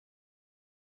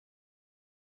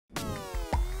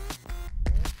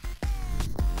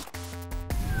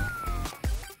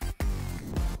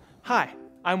Hi,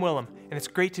 I'm Willem, and it's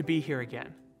great to be here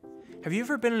again. Have you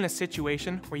ever been in a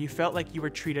situation where you felt like you were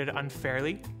treated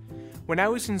unfairly? When I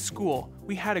was in school,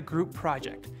 we had a group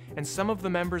project, and some of the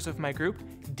members of my group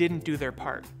didn't do their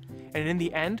part. And in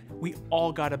the end, we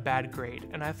all got a bad grade,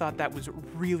 and I thought that was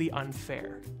really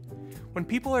unfair. When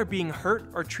people are being hurt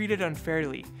or treated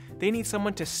unfairly, they need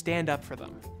someone to stand up for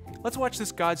them. Let's watch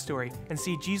this God story and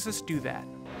see Jesus do that.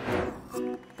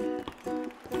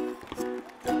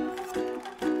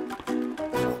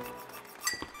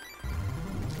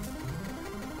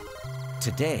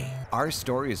 Today, our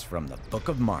story is from the book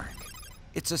of Mark.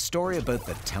 It's a story about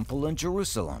the temple in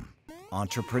Jerusalem,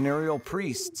 entrepreneurial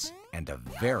priests, and a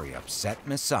very upset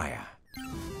Messiah.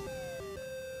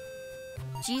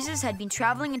 Jesus had been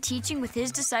traveling and teaching with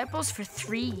his disciples for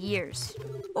 3 years.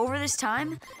 Over this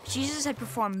time, Jesus had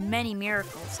performed many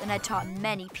miracles and had taught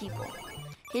many people.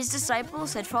 His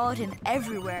disciples had followed him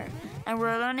everywhere and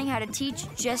were learning how to teach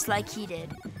just like he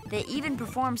did. They even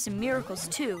performed some miracles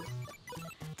too.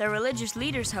 The religious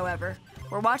leaders, however,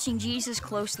 were watching Jesus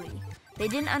closely. They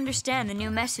didn't understand the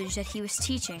new message that he was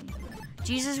teaching.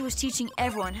 Jesus was teaching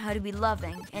everyone how to be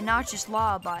loving and not just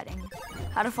law-abiding,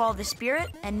 how to follow the Spirit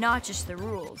and not just the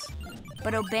rules.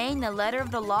 But obeying the letter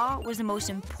of the law was the most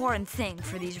important thing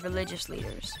for these religious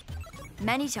leaders.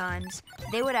 Many times,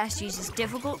 they would ask Jesus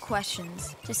difficult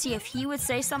questions to see if he would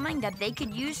say something that they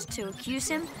could use to accuse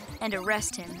him and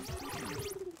arrest him.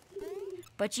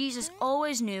 But Jesus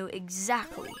always knew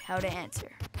exactly how to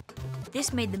answer.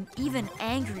 This made them even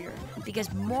angrier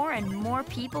because more and more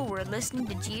people were listening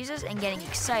to Jesus and getting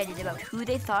excited about who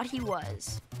they thought he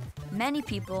was. Many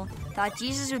people thought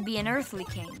Jesus would be an earthly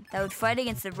king that would fight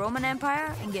against the Roman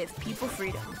Empire and give people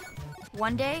freedom.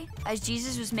 One day, as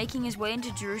Jesus was making his way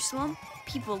into Jerusalem,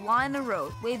 people lined the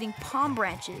road waving palm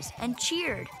branches and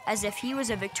cheered as if he was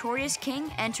a victorious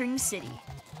king entering the city.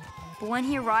 But when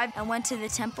he arrived and went to the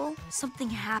temple, something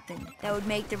happened that would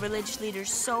make the religious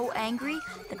leaders so angry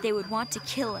that they would want to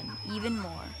kill him even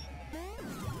more.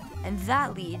 And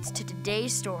that leads to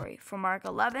today's story from Mark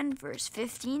 11, verse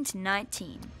 15 to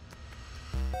 19.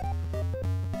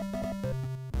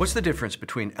 What's the difference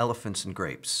between elephants and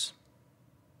grapes?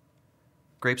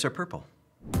 Grapes are purple.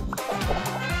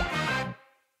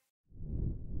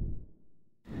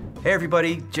 Hey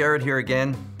everybody, Jared here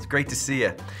again. It's great to see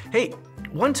you. Hey,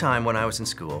 one time when I was in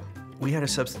school, we had a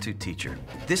substitute teacher.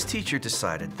 This teacher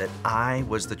decided that I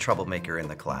was the troublemaker in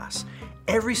the class.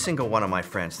 Every single one of my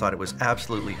friends thought it was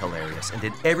absolutely hilarious and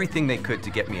did everything they could to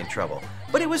get me in trouble.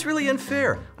 But it was really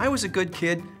unfair. I was a good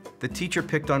kid. The teacher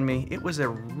picked on me. It was a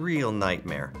real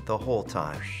nightmare the whole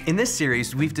time. In this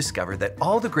series, we've discovered that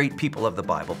all the great people of the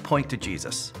Bible point to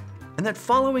Jesus, and that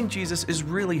following Jesus is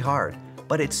really hard,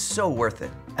 but it's so worth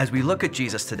it. As we look at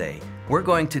Jesus today, we're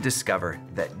going to discover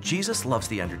that Jesus loves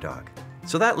the underdog.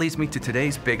 So that leads me to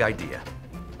today's big idea.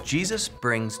 Jesus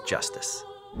brings justice.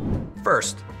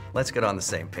 First, let's get on the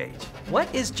same page.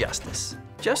 What is justice?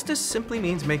 Justice simply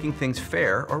means making things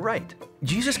fair or right.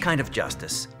 Jesus' kind of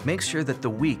justice makes sure that the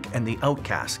weak and the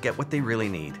outcasts get what they really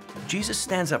need. Jesus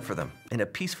stands up for them in a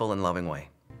peaceful and loving way.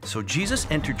 So Jesus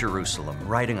entered Jerusalem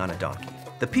riding on a donkey.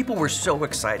 The people were so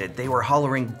excited, they were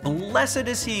hollering, "Blessed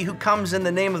is he who comes in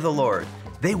the name of the Lord."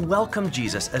 They welcomed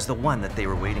Jesus as the one that they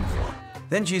were waiting for.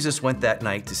 Then Jesus went that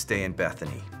night to stay in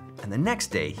Bethany, and the next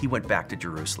day he went back to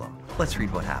Jerusalem. Let's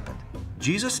read what happened.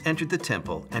 Jesus entered the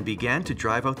temple and began to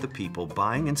drive out the people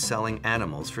buying and selling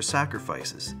animals for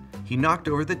sacrifices. He knocked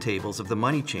over the tables of the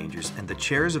money changers and the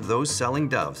chairs of those selling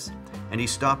doves, and he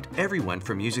stopped everyone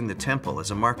from using the temple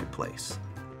as a marketplace.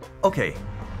 Okay,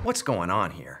 what's going on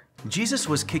here? Jesus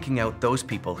was kicking out those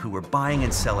people who were buying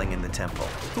and selling in the temple.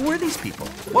 Who were these people?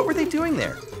 What were they doing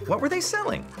there? What were they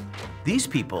selling? These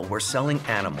people were selling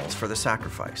animals for the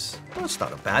sacrifice. Well, it's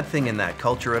not a bad thing in that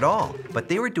culture at all, but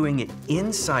they were doing it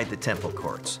inside the temple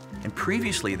courts. And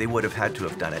previously they would have had to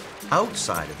have done it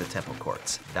outside of the temple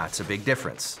courts. That's a big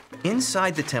difference.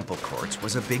 Inside the temple courts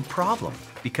was a big problem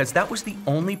because that was the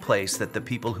only place that the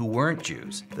people who weren't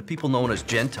Jews, the people known as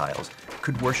Gentiles,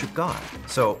 could worship God.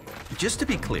 So, just to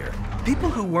be clear,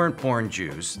 people who weren't born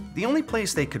Jews, the only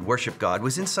place they could worship God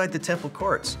was inside the temple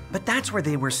courts. But that's where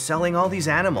they were selling all these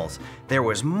animals. There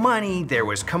was money, there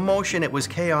was commotion, it was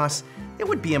chaos. It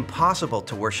would be impossible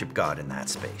to worship God in that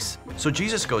space. So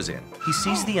Jesus goes in. He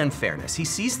sees the unfairness, he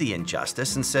sees the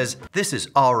injustice and says, this is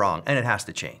all wrong and it has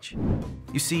to change.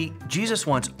 You see, Jesus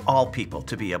wants all people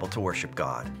to be able to worship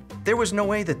God. There was no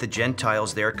way that the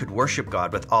Gentiles there could worship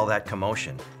God with all that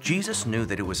commotion. Jesus knew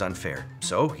that it was unfair,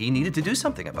 so he needed to do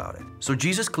something about it. So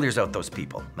Jesus clears out those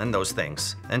people and those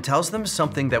things and tells them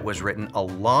something that was written a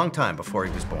long time before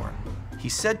he was born. He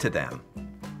said to them,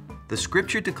 The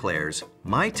scripture declares,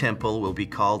 "My temple will be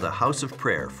called a house of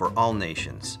prayer for all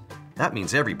nations." That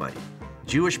means everybody,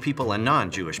 Jewish people and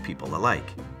non-Jewish people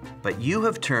alike. But you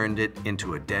have turned it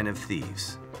into a den of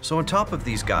thieves. So on top of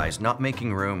these guys not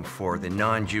making room for the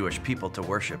non-Jewish people to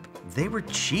worship, they were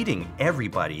cheating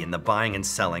everybody in the buying and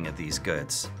selling of these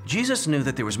goods. Jesus knew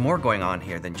that there was more going on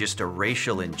here than just a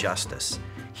racial injustice.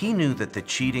 He knew that the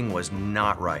cheating was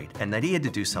not right and that he had to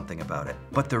do something about it.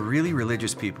 But the really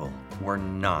religious people were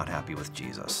not happy with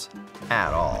Jesus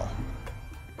at all.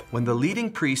 When the leading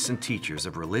priests and teachers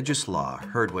of religious law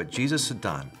heard what Jesus had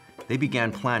done, they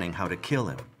began planning how to kill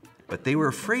him. But they were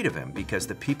afraid of him because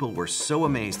the people were so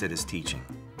amazed at his teaching.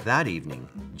 That evening,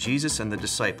 Jesus and the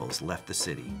disciples left the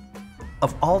city.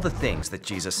 Of all the things that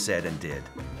Jesus said and did,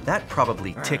 that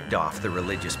probably ticked off the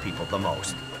religious people the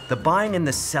most. The buying and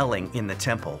the selling in the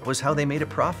temple was how they made a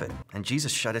profit, and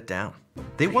Jesus shut it down.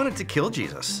 They wanted to kill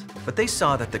Jesus, but they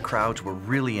saw that the crowds were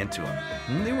really into him,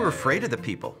 and they were afraid of the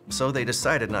people, so they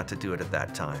decided not to do it at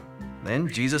that time. Then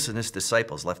Jesus and his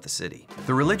disciples left the city.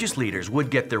 The religious leaders would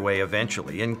get their way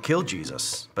eventually and kill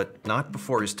Jesus, but not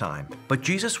before his time. But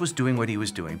Jesus was doing what he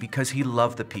was doing because he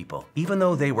loved the people. Even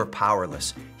though they were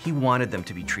powerless, he wanted them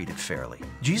to be treated fairly.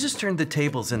 Jesus turned the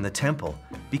tables in the temple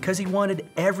because he wanted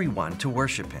everyone to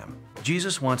worship him.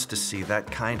 Jesus wants to see that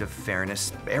kind of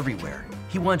fairness everywhere.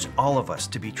 He wants all of us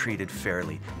to be treated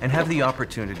fairly and have the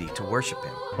opportunity to worship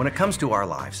him. When it comes to our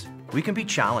lives, we can be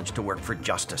challenged to work for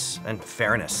justice and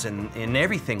fairness in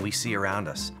everything we see around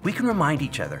us. We can remind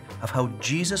each other of how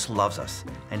Jesus loves us,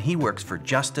 and he works for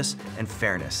justice and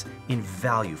fairness in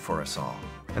value for us all.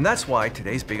 And that's why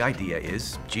today's big idea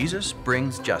is Jesus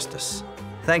brings justice.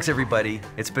 Thanks, everybody.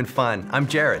 It's been fun. I'm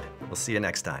Jared. We'll see you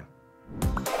next time.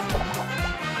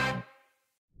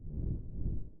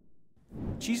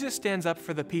 Jesus stands up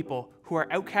for the people who are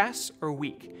outcasts or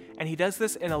weak, and he does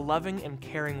this in a loving and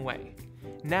caring way.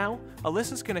 Now,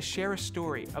 Alyssa's going to share a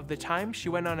story of the time she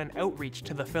went on an outreach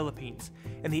to the Philippines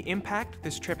and the impact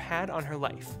this trip had on her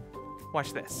life.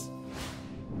 Watch this.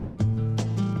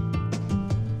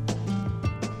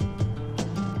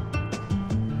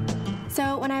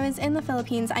 So when I was in the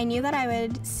Philippines, I knew that I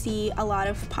would see a lot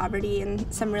of poverty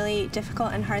and some really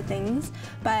difficult and hard things,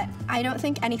 but I don't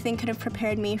think anything could have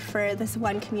prepared me for this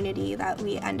one community that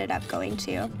we ended up going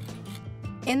to.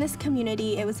 In this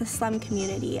community, it was a slum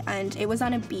community, and it was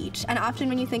on a beach. And often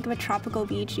when you think of a tropical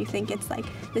beach, you think it's like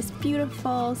this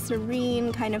beautiful,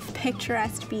 serene, kind of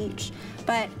picturesque beach.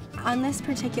 But on this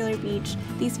particular beach,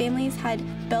 these families had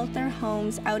built their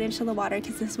homes out into the water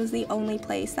because this was the only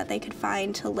place that they could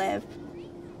find to live.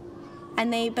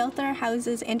 And they built their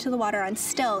houses into the water on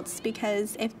stilts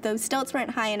because if those stilts weren't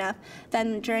high enough,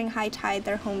 then during high tide,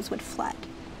 their homes would flood.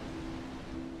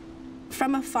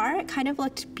 From afar, it kind of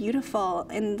looked beautiful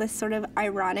in this sort of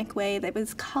ironic way that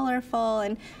was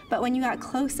colorful, but when you got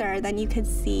closer, then you could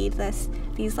see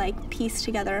these like pieced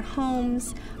together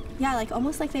homes. Yeah, like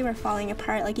almost like they were falling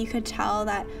apart. Like you could tell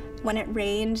that when it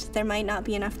rained, there might not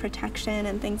be enough protection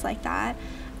and things like that.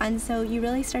 And so you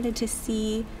really started to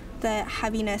see the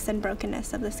heaviness and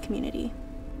brokenness of this community.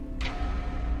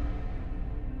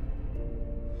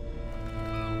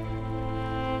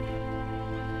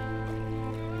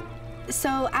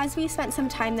 So as we spent some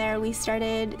time there, we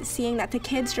started seeing that the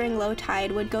kids during low tide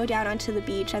would go down onto the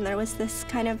beach, and there was this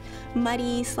kind of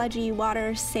muddy, sludgy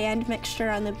water sand mixture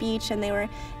on the beach, and they were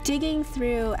digging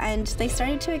through, and they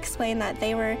started to explain that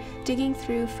they were digging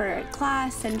through for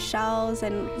glass and shells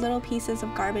and little pieces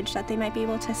of garbage that they might be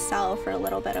able to sell for a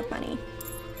little bit of money.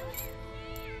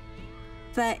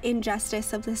 The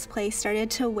injustice of this place started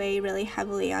to weigh really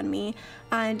heavily on me,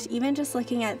 and even just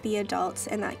looking at the adults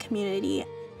in that community,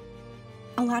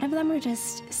 a lot of them were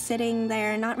just sitting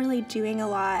there, not really doing a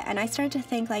lot. And I started to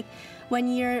think, like, when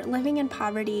you're living in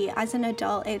poverty as an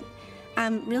adult, it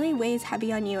really weighs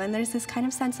heavy on you. And there's this kind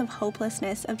of sense of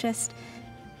hopelessness of just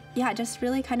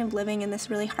really kind of living in this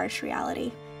really harsh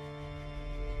reality.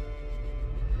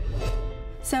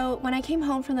 So when I came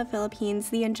home from the Philippines,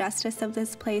 the injustice of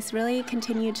this place really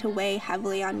continued to weigh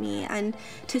heavily on me, and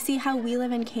to see how we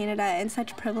live in Canada in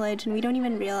such privilege and we don't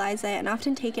even realize it and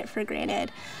often take it for granted.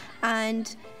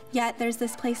 And yet there's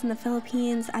this place in the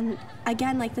Philippines, and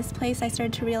again, like this place I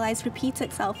started to realize repeats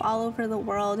itself all over the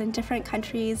world in different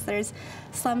countries. There's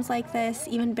slums like this,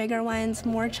 even bigger ones,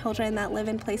 more children that live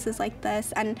in places like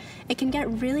this, and it can get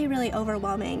really, really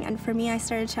overwhelming. And for me, I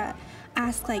started to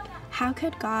ask, like, how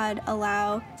could God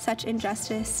allow such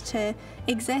injustice to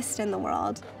exist in the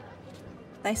world?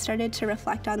 I started to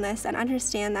reflect on this and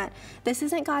understand that this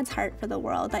isn't God's heart for the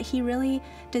world, that he really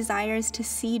desires to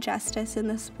see justice in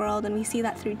this world, and we see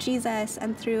that through Jesus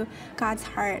and through God's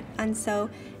heart. And so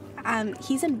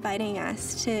He's inviting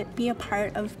us to be a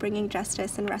part of bringing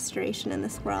justice and restoration in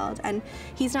this world. And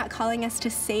he's not calling us to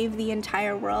save the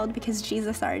entire world because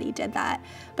Jesus already did that,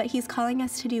 but he's calling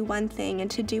us to do one thing and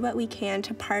to do what we can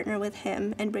to partner with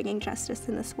him in bringing justice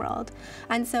in this world.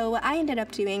 And so what I ended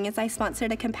up doing is I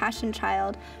sponsored a compassion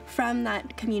child from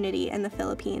that community in the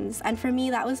Philippines. And for me,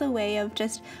 that was a way of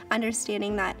just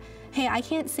understanding that, hey, I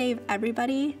can't save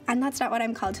everybody, and that's not what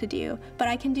I'm called to do, but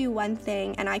I can do one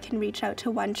thing, and I can reach out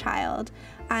to one child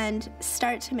and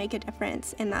start to make a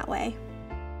difference in that way.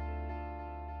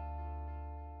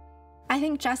 I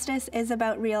think justice is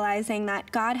about realizing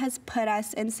that God has put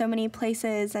us in so many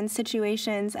places and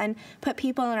situations and put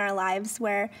people in our lives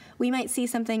where we might see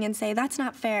something and say, that's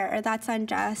not fair or that's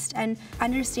unjust, and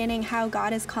understanding how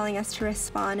God is calling us to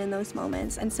respond in those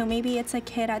moments. And so maybe it's a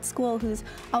kid at school who's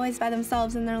always by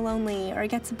themselves and they're lonely or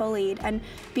gets bullied, and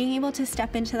being able to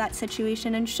step into that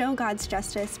situation and show God's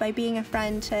justice by being a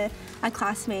friend to a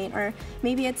classmate. Or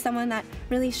maybe it's someone that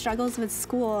really struggles with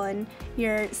school and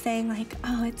you're saying like,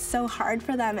 oh, it's so hard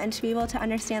for them, and to be able to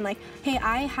understand like, hey,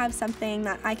 I have something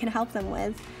that I can help them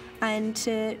with, and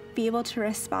to be able to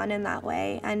respond in that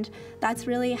way. And that's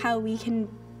really how we can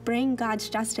bring God's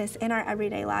justice in our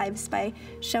everyday lives, by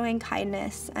showing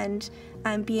kindness and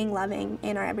being loving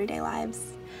in our everyday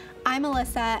lives. I'm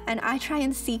Alyssa, and I try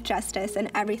and seek justice in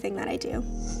everything that I do.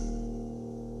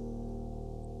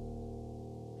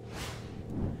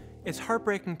 It's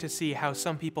heartbreaking to see how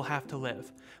some people have to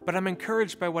live, but I'm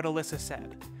encouraged by what Alyssa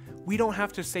said. We don't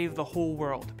have to save the whole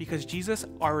world because Jesus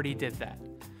already did that.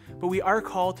 But we are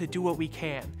called to do what we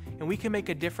can, and we can make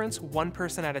a difference one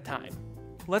person at a time.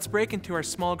 Let's break into our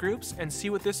small groups and see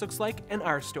what this looks like in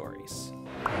our stories.